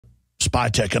spy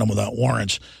tech in them without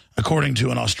warrants, according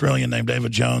to an Australian named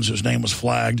David Jones, whose name was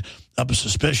flagged up as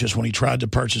suspicious when he tried to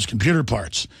purchase computer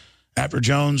parts. After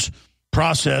Jones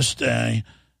processed an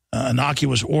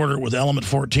innocuous order with Element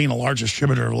 14, a large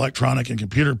distributor of electronic and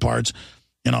computer parts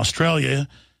in Australia,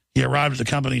 he arrived at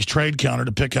the company's trade counter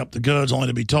to pick up the goods, only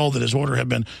to be told that his order had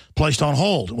been placed on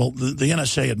hold. Well, the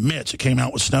NSA admits, it came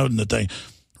out with Snowden, that they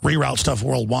reroute stuff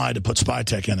worldwide to put spy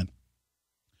tech in it.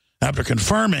 After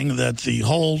confirming that the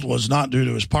hold was not due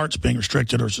to his parts being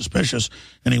restricted or suspicious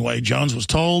anyway, Jones was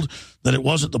told that it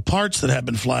wasn't the parts that had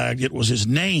been flagged, it was his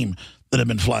name that had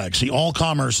been flagged. See, all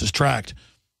commerce is tracked.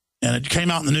 And it came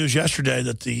out in the news yesterday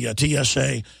that the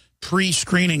TSA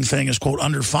pre-screening thing is, quote,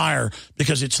 under fire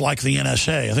because it's like the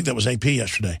NSA. I think that was AP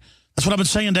yesterday. That's what I've been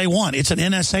saying day one. It's an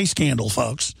NSA scandal,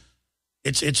 folks.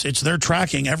 It's they're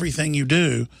tracking everything you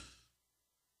do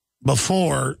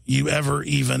before you ever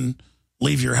even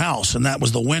leave your house. And that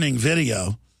was the winning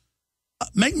video.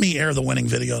 Make me air the winning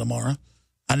video tomorrow.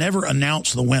 I never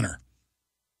announced the winner.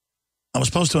 I was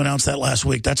supposed to announce that last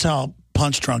week. That's how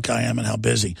punch drunk I am and how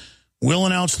busy. We'll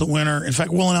announce the winner. In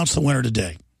fact, we'll announce the winner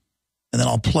today. And then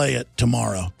I'll play it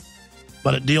tomorrow.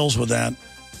 But it deals with that.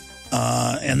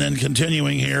 And then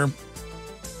continuing here,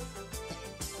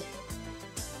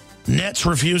 Nets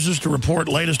refuses to report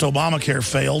latest Obamacare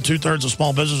fail. 2/3 of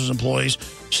small business employees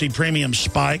see premiums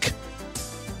spike.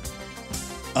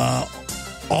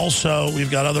 Also,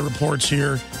 we've got other reports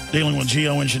here dealing with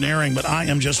geoengineering, but I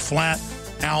am just flat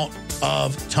out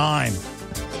of time.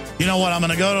 You know what? I'm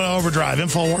going to go to Overdrive,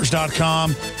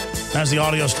 Infowars.com. As the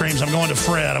audio streams, I'm going to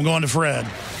Fred.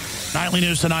 Nightly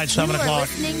News tonight, 7 o'clock.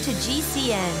 Listening to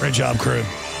GCN. Great job, crew.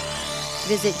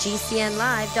 Visit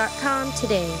GCNlive.com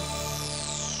today.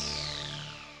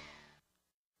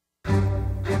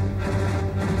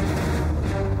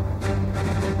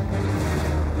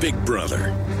 Big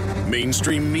Brother,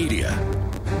 mainstream media,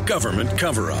 government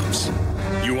cover-ups.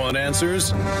 You want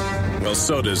answers? Well,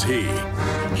 so does he.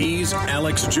 He's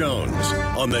Alex Jones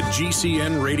on the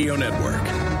GCN Radio Network.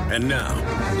 And now,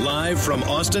 live from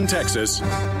Austin, Texas,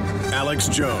 Alex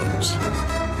Jones.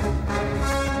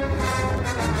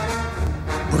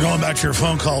 We're going back to your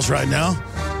phone calls right now.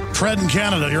 Fred in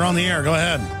Canada, you're on the air. Go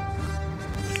ahead.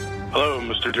 Hello,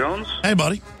 Mr. Jones. Hey,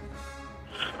 buddy.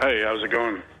 Hey, how's it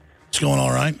going? It's going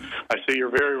all right. I see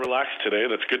you're very relaxed today.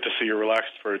 That's good to see you're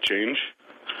relaxed for a change.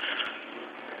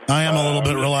 I am a little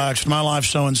bit relaxed. My life's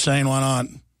so insane. Why not?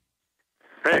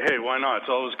 Hey, why not? It's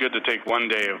always good to take one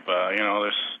day of,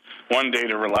 this one day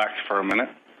to relax for a minute.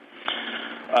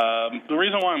 The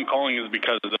reason why I'm calling is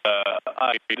because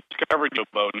I discovered you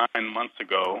about 9 months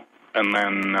ago, and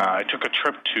then I took a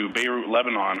trip to Beirut,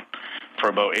 Lebanon for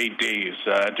about 8 days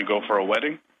to go for a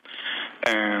wedding.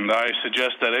 And I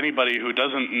suggest that anybody who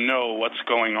doesn't know what's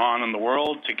going on in the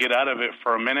world to get out of it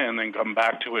for a minute and then come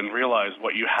back to it and realize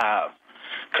what you have.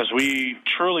 Because we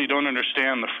truly don't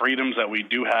understand the freedoms that we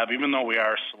do have, even though we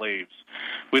are slaves.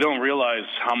 We don't realize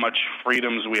how much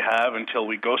freedoms we have until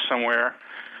we go somewhere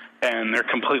and they're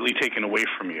completely taken away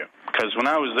from you. Because when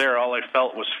I was there, all I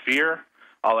felt was fear.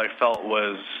 All I felt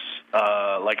was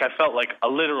I felt like a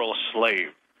literal slave.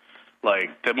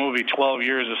 Like the movie 12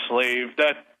 Years a Slave,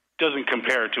 that doesn't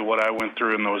compare to what I went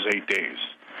through in those 8 days.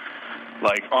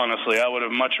 Like, honestly, I would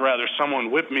have much rather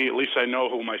someone whip me. At least I know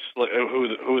who my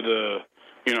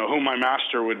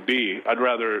master would be. I'd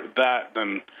rather that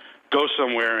than go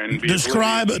somewhere and be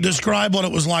describe what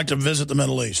it was like to visit the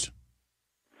Middle East.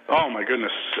 Oh my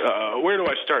goodness, where do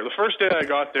I start? The first day I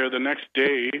got there, the next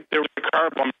day there was a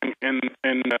car bombing in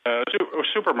a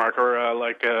supermarket, or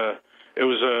it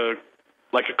was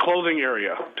a clothing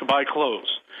area to buy clothes.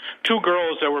 Two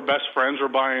girls that were best friends were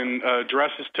buying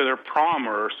dresses to their prom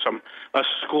or a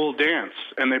school dance,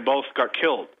 and they both got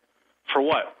killed. For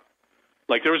what?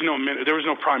 Like there was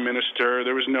no prime minister,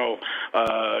 there was no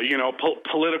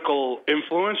political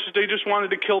influence. They just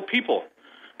wanted to kill people.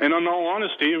 And in all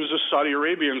honesty, it was the Saudi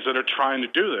Arabians that are trying to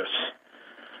do this.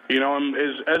 You know,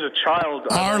 as a child,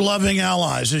 our loving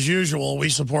allies, as usual, we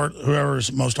support whoever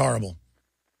is most horrible.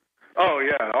 Oh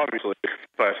yeah, obviously,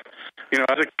 but.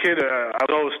 As a kid, I was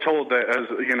always told that as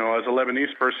a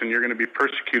Lebanese person, you're going to be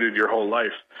persecuted your whole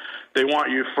life. They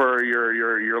want you for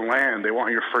your land. They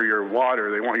want you for your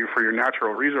water. They want you for your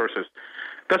natural resources.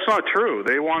 That's not true.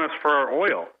 They want us for our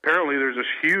oil. Apparently, there's this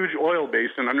huge oil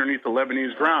basin underneath the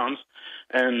Lebanese grounds,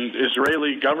 and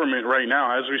Israeli government right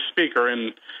now, as we speak, are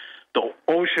in the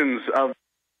oceans of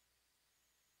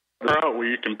where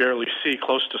you can barely see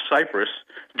close to Cyprus,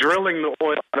 drilling the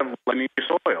oil out of Lebanese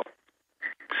soil.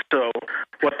 So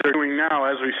what they're doing now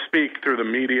as we speak through the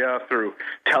media, through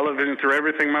television, through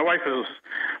everything. My wife is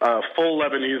full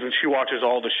Lebanese, and she watches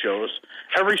all the shows.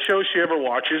 Every show she ever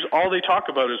watches, all they talk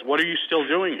about is, what are you still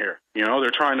doing here? You know,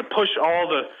 they're trying to push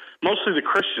mostly the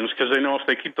Christians, because they know if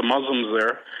they keep the Muslims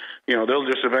there, you know, they'll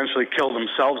just eventually kill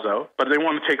themselves out. But they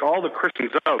want to take all the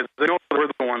Christians out because they know we're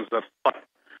the ones that fight.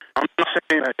 I'm not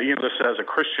saying that, you know, this as a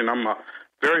Christian. I'm a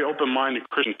very open-minded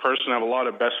Christian person. I have a lot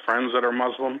of best friends that are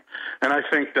Muslim. And I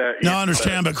think that... No, I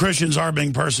understand, but Christians are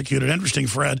being persecuted. Interesting,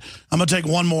 Fred. I'm going to take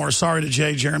one more. Sorry to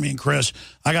Jay, Jeremy, and Chris.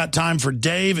 I got time for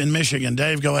Dave in Michigan.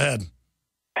 Dave, go ahead.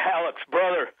 Alex,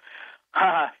 brother.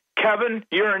 Kevin,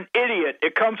 you're an idiot.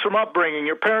 It comes from upbringing.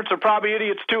 Your parents are probably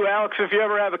idiots too, Alex. If you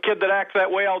ever have a kid that acts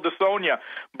that way, I'll disown you.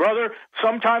 Brother,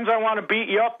 sometimes I want to beat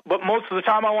you up, but most of the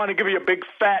time I want to give you a big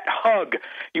fat hug.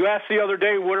 You asked the other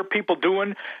day, what are people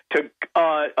doing to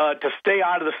stay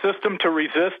out of the system, to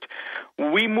resist?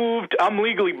 We moved. I'm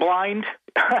legally blind.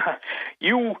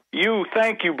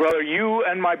 Thank you, brother. You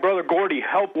and my brother Gordy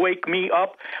helped wake me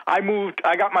up. I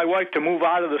got my wife to move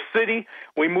out of the city.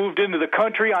 We moved into the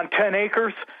country on 10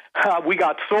 acres. We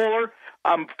got solar.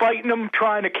 I'm fighting them,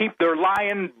 trying to keep their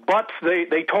lying butts.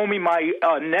 They told me my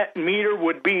net meter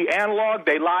would be analog.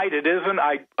 They lied. It isn't.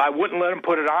 I wouldn't let them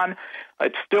put it on.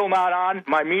 It's still not on.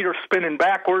 My meter's spinning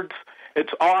backwards.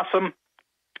 It's awesome.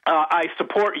 I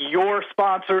support your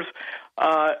sponsors.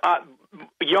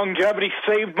 Longevity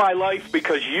saved my life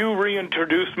because you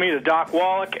reintroduced me to Doc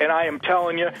Wallach, and I am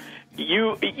telling you,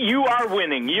 you are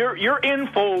winning. Your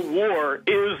info war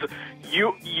is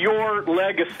your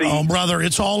legacy. Oh, brother,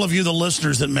 it's all of you, the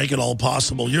listeners, that make it all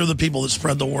possible. You're the people that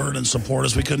spread the word and support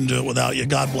us. We couldn't do it without you.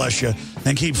 God bless you.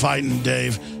 And keep fighting,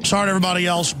 Dave. Sorry to everybody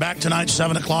else. Back tonight,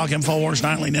 7 o'clock, InfoWars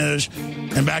Nightly News.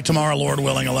 And back tomorrow, Lord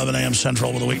willing, 11 a.m.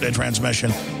 Central with a weekday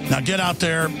transmission. Now get out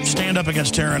there, stand up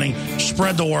against tyranny,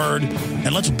 spread the word,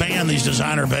 and let's ban these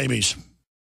designer babies.